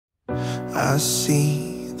I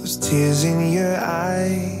see those tears in your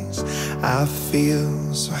eyes. I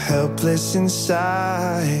feel so helpless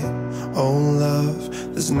inside. Oh love,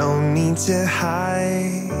 there's no need to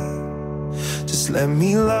hide. Just let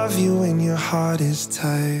me love you when your heart is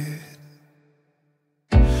tired.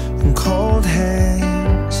 And cold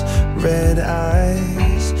hands, red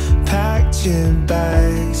eyes, packed your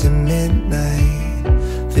bags at midnight.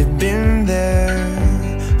 They've been there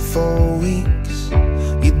for weeks.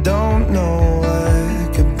 You don't know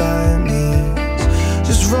what goodbye means.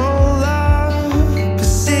 Just roll up a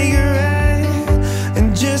cigarette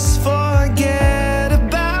and just forget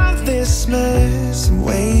about this mess. I'm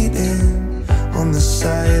waiting on the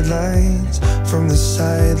sidelines, from the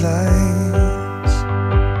sidelines.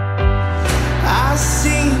 I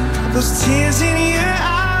see those tears in your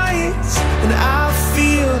eyes, and I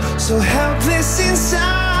feel so helpless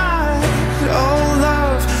inside. Oh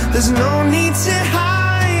love, there's no need to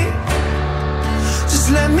hide. Just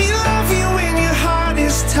let me love you when your heart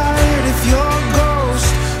is tired. If your ghost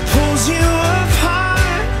pulls you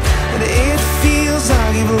apart and it feels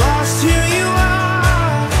like you've lost who you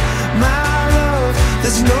are, my love,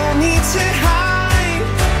 there's no need to hide.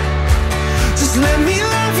 Just let me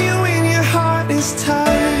love you when your heart is tired.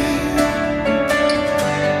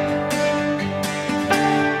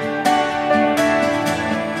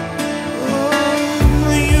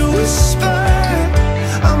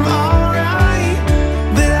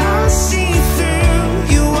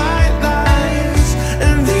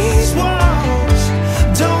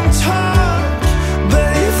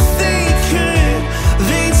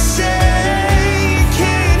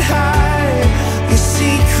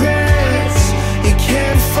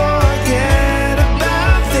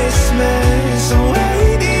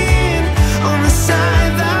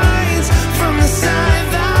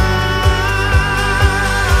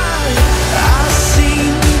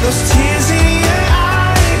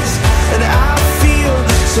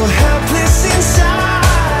 So helpless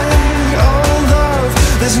inside. Oh love,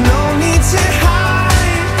 there's no need to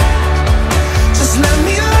hide. Just let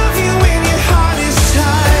me love you when your heart is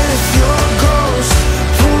tired. If your ghost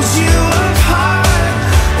pulls you apart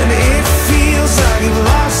and it feels like you've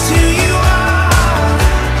lost who you are,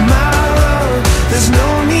 my love, there's no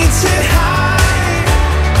need to hide.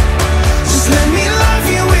 Just let me love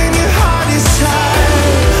you when your heart is tired.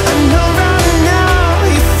 I know right now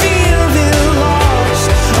you feel it lost.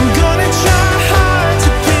 I'm gonna try hard to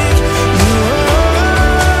pick you up,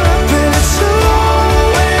 but it's a long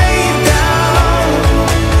way down.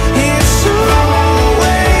 It's a long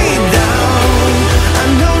way down. I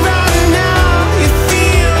know right now you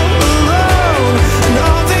feel alone, and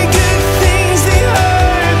all the good things they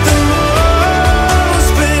hurt the most,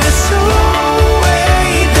 but it's a long way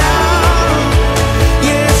down.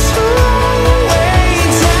 Yeah, it's a long way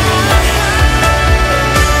down.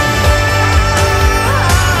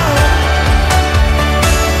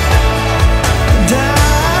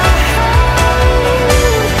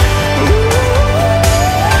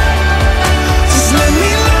 Just let me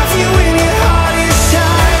love you when your heart is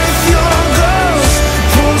tired. If your ghost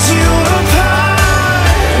pulls you apart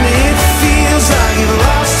and it feels like you've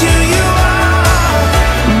lost who you are,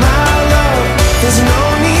 my love, there's no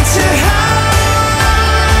need to hide.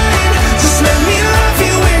 Just let me love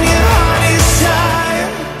you when your heart is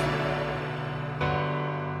tired.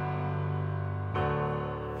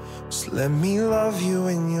 Just let me love you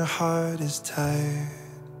when your heart is tired.